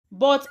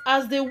But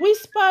as the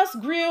whispers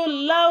grew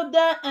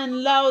louder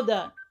and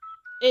louder,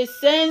 a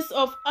sense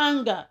of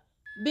anger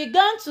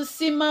began to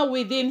simmer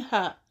within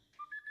her.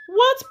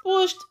 What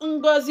pushed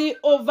Ngozi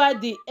over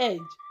the edge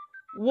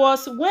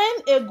was when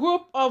a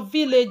group of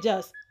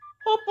villagers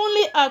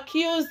openly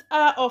accused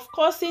her of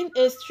causing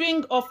a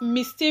string of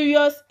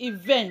mysterious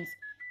events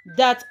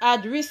that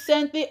had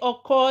recently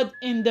occurred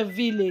in the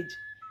village.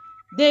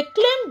 They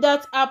claimed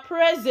that her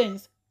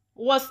presence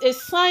was a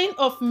sign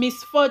of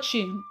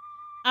misfortune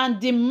and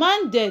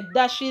demanded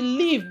that she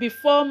leave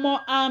before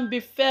more harm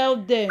befell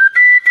them.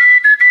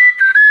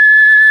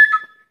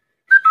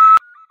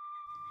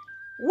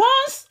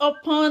 Once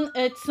upon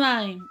a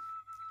time,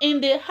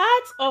 in the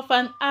heart of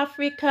an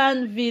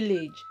African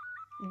village,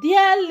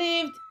 there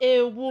lived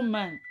a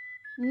woman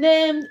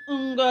named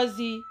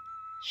Ngozi.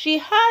 She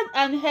had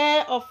an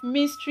air of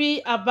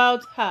mystery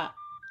about her,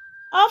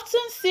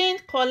 often seen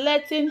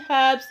collecting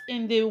herbs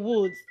in the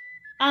woods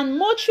and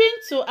muttering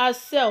to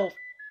herself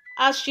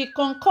as she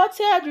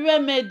concocted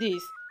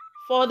remedies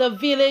for the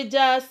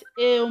villagers'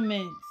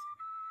 ailments.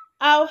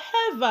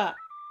 However,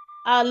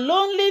 her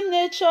lonely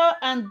nature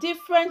and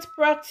different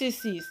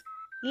practices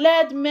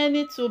led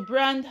many to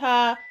brand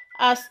her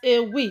as a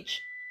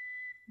witch.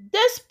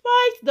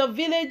 Despite the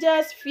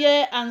villagers'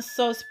 fear and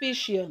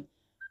suspicion,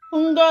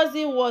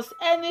 Ngozi was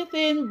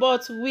anything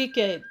but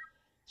wicked.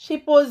 She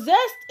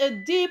possessed a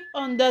deep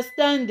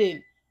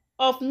understanding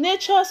of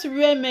nature's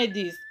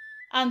remedies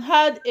and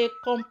had a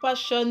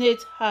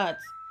compassionate heart.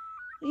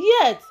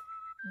 Yet,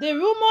 the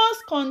rumors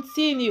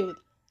continued,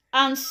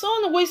 and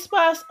soon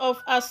whispers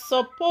of her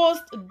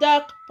supposed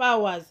dark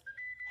powers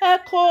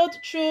echoed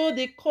through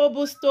the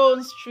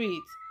cobblestone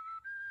streets.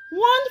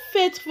 One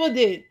fateful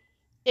day,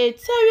 a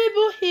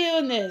terrible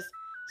illness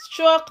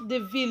struck the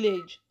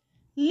village,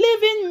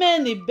 leaving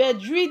many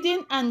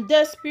bedridden and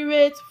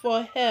desperate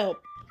for help.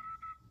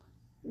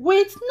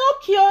 With no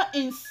cure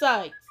in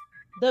sight,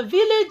 the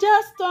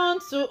villagers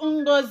turned to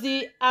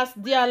Ngozi as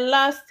their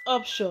last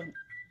option,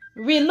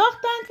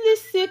 reluctantly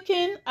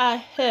seeking her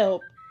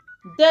help.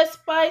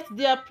 Despite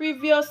their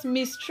previous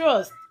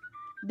mistrust,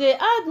 they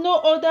had no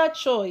other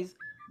choice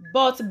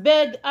but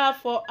beg her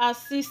for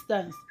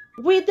assistance.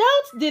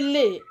 Without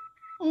delay,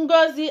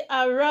 Ngozi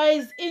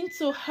arose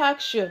into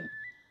action,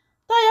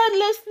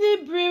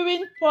 tirelessly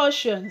brewing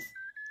potions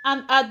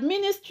and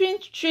administering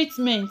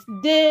treatment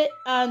day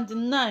and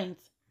night.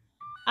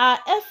 Her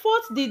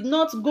efforts did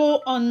not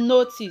go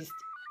unnoticed,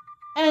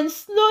 and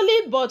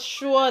slowly but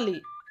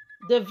surely,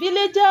 the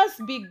villagers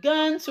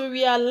began to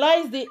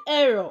realize the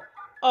error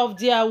of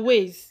their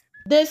ways.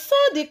 They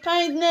saw the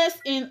kindness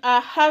in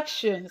her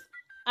actions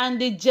and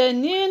the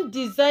genuine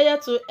desire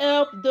to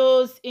help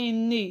those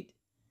in need.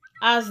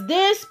 As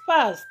days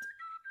passed,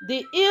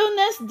 the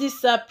illness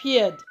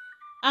disappeared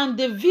and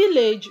the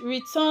village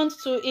returned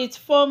to its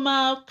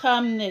former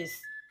calmness.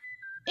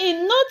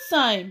 In no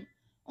time,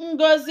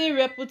 Ngozi's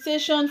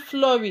reputation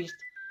flourished,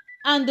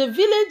 and the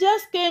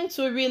villagers came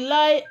to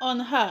rely on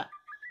her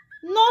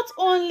not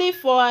only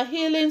for her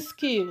healing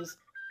skills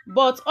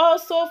but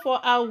also for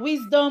her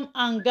wisdom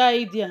and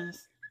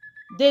guidance.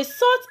 They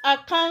sought her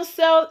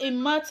counsel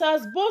in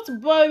matters both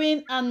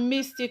boring and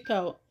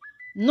mystical,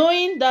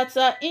 knowing that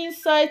her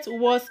insight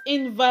was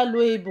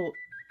invaluable.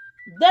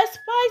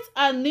 Despite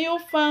her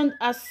newfound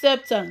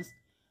acceptance,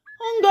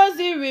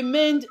 Ngozi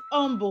remained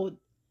humbled,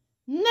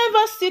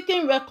 never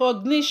seeking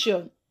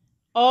recognition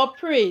or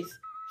praise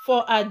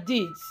for her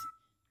deeds.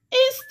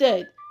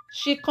 Instead,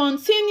 she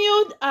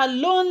continued her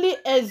lonely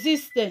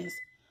existence,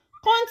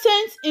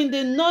 content in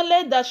the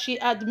knowledge that she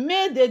had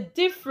made a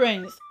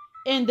difference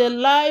in the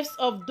lives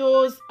of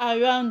those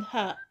around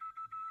her.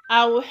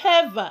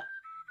 However,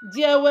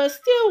 there were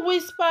still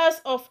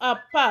whispers of her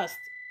past,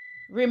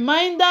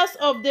 reminders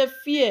of the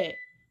fear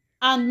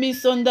and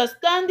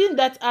misunderstanding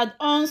that had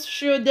once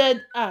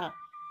shrouded her.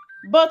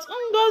 But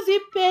Ngozi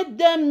paid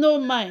them no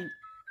mind,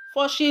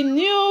 for she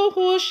knew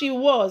who she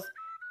was,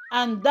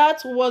 and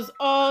that was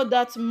all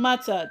that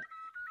mattered.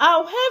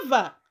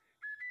 However,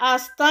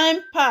 as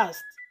time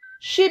passed,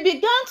 she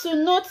began to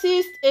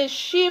notice a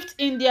shift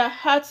in their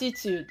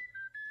attitude,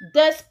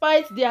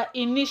 despite their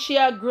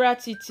initial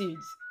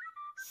gratitudes.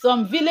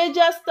 Some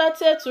villagers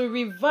started to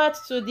revert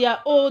to their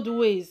old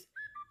ways,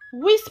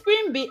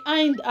 whispering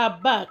behind her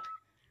back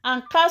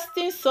and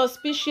casting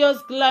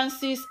suspicious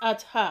glances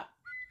at her.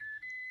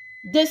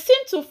 They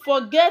seemed to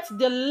forget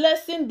the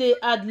lesson they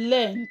had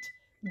learned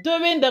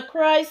during the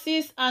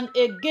crisis and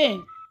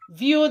again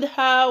viewed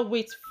her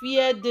with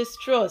fear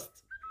distrust.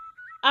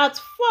 At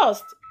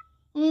first,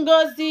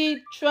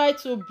 Ngozi tried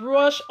to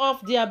brush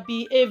off their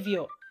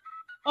behavior,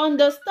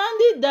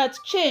 understanding that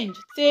change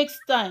takes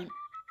time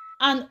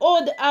and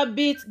old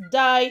habits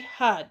die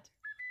hard.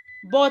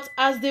 But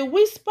as the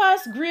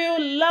whispers grew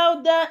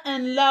louder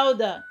and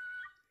louder,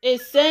 a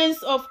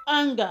sense of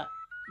anger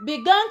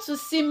began to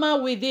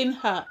simmer within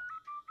her.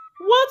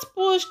 What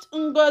pushed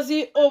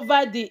Ngozi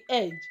over the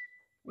edge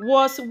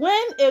was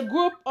when a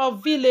group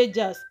of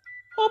villagers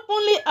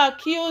openly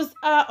accused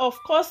her of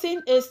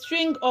causing a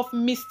string of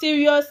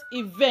mysterious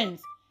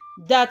events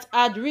that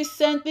had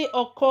recently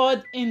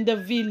occurred in the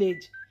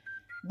village.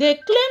 They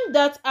claimed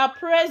that her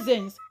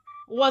presence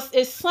was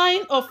a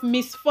sign of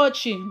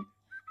misfortune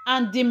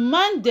and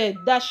demanded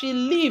that she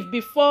leave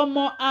before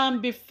more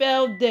harm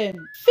befell them.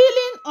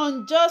 Feeling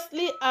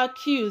unjustly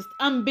accused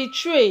and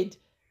betrayed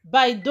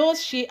by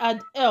those she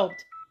had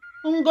helped,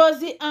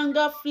 Ngozi's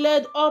anger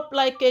flared up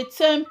like a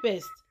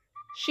tempest.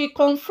 She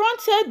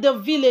confronted the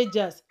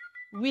villagers,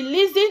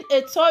 releasing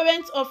a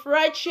torrent of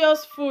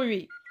righteous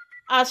fury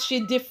as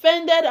she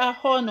defended her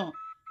honor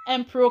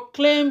and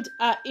proclaimed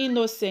her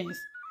innocence.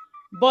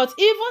 But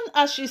even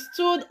as she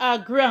stood her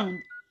ground,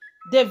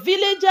 the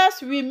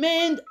villagers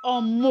remained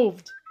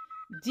unmoved,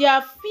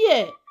 their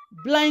fear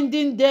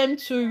blinding them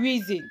to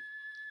reason.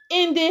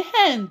 In the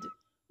end,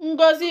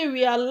 Ngozi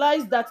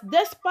realized that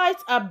despite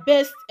her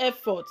best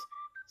efforts,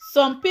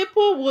 some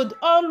people would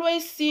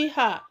always see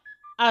her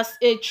as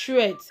a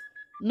threat,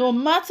 no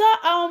matter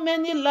how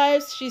many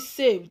lives she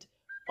saved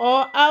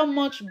or how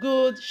much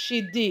good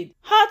she did.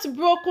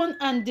 Heartbroken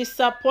and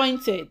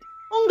disappointed,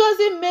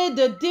 Ngozi made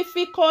the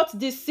difficult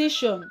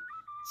decision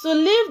to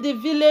leave the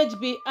village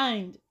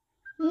behind,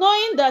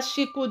 knowing that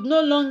she could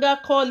no longer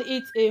call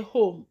it a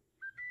home.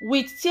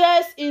 With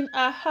tears in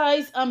her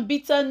eyes and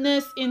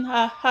bitterness in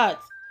her heart,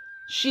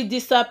 she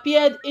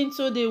disappeared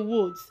into the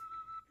woods,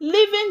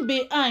 leaving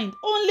behind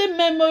only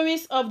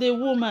memories of the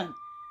woman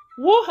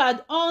who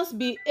had once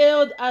been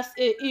hailed as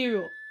a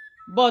hero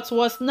but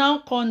was now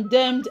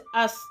condemned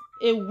as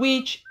a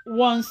witch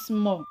once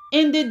more.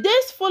 In the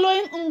days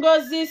following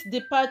Ngozi's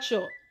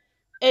departure,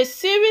 a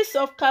series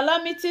of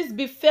calamities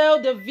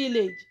befell the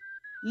village,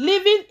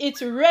 leaving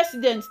its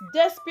residents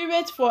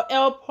desperate for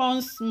help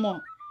once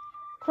more.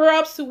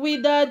 Crops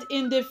withered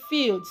in the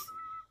fields,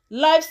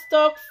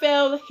 livestock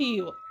fell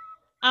ill,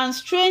 and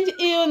strange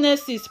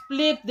illnesses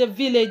plagued the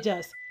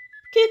villagers,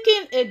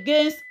 kicking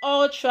against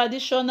all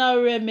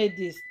traditional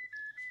remedies.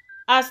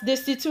 As the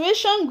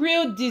situation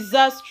grew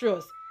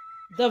disastrous,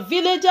 the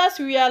villagers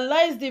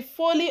realized the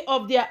folly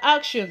of their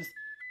actions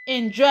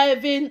in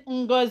driving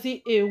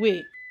Ngozi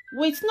away.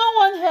 With no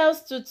one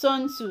else to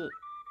turn to,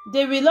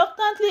 they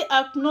reluctantly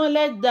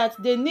acknowledged that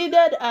they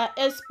needed her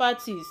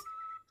expertise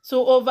to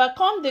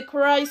overcome the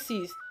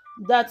crisis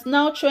that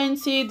now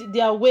threatened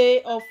their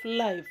way of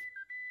life.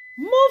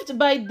 Moved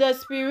by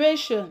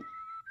desperation,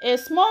 a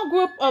small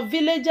group of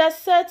villagers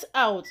set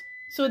out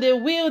to the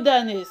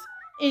wilderness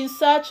in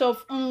search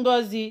of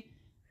Ngozi,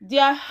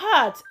 their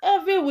hearts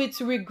heavy with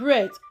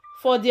regret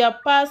for their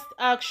past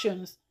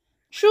actions.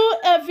 Through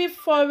heavy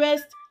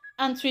forest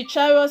and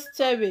treacherous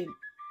terrain,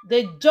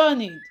 they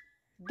journeyed,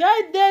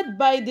 guided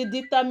by the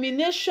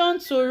determination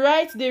to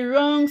right the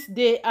wrongs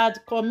they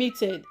had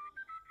committed.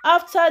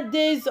 After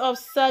days of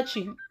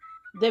searching,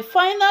 they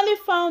finally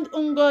found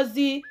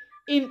Ngozi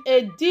in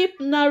a deep,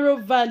 narrow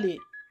valley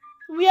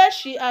where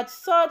she had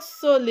sought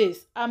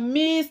solace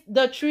amidst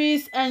the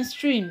trees and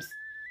streams.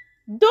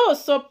 Though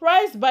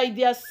surprised by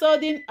their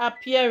sudden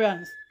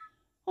appearance,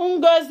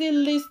 Ngozi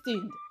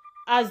listened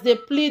as they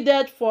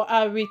pleaded for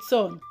her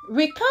return,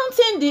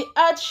 recounting the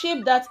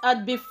hardship that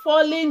had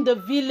befallen the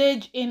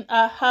village in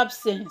her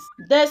absence.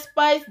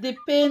 Despite the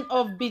pain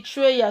of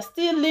betrayal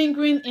still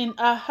lingering in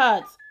her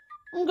heart,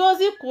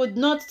 Ngozi could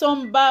not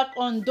turn back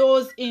on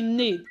those in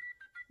need.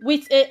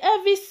 With a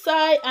heavy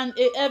sigh and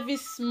a heavy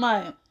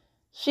smile,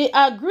 she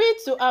agreed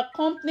to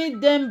accompany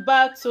them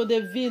back to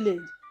the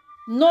village,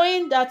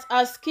 knowing that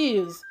her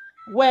skills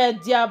were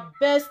their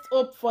best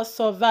hope for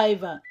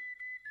survival.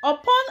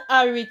 Upon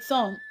her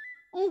return,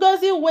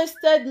 Ngozi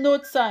wasted no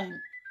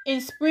time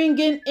in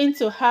springing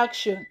into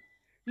action,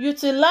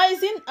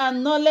 utilizing her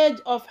knowledge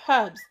of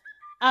herbs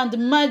and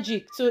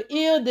magic to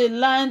heal the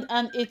land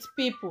and its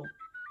people.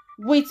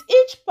 With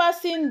each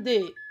passing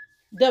day,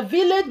 the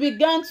village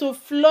began to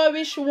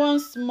flourish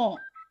once more,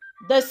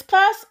 the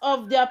scars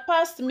of their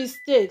past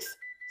mistakes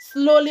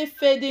slowly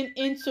fading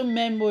into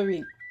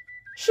memory.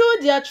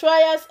 Through their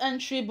trials and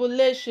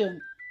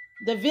tribulations,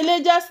 the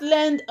villagers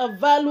learned a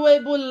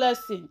valuable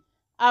lesson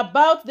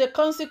about the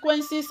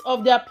consequences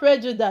of their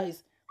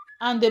prejudice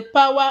and the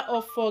power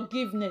of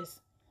forgiveness.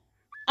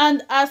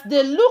 And as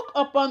they look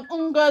upon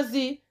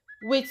Ngozi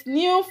with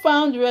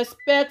newfound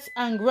respect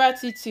and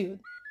gratitude,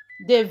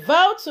 they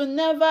vow to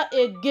never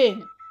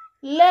again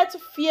let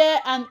fear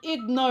and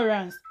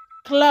ignorance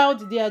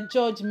cloud their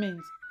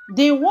judgment.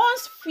 The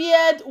once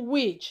feared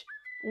witch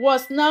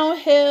was now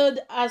hailed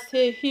as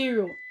a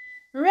hero,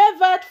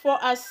 revered for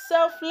her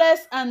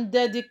selfless and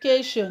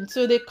dedication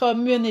to the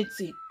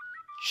community.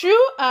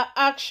 Through her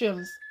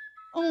actions,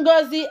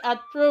 Ngozi had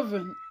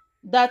proven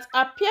that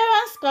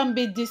appearance can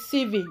be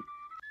deceiving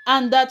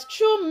and that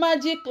true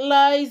magic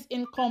lies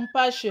in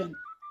compassion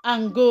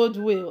and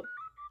goodwill.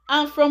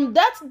 And from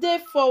that day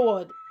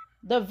forward,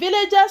 the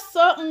villagers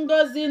saw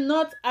Ngozi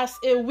not as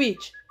a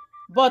witch,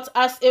 but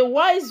as a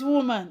wise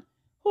woman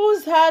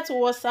whose heart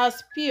was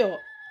as pure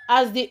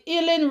as the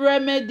healing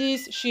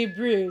remedies she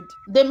brewed.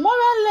 The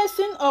moral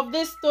lesson of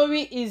this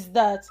story is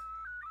that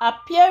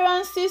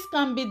appearances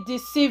can be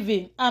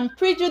deceiving and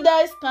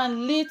prejudice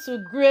can lead to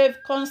grave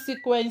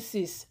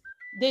consequences.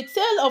 The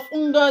tale of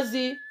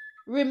Ngozi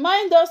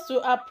remind us to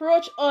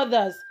approach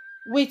others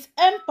with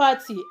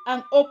empathy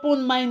and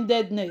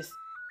open-mindedness,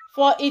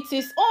 for it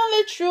is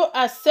only through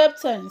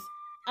acceptance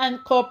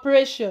and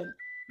cooperation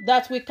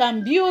that we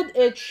can build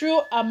a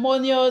true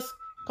harmonious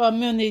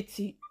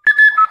community.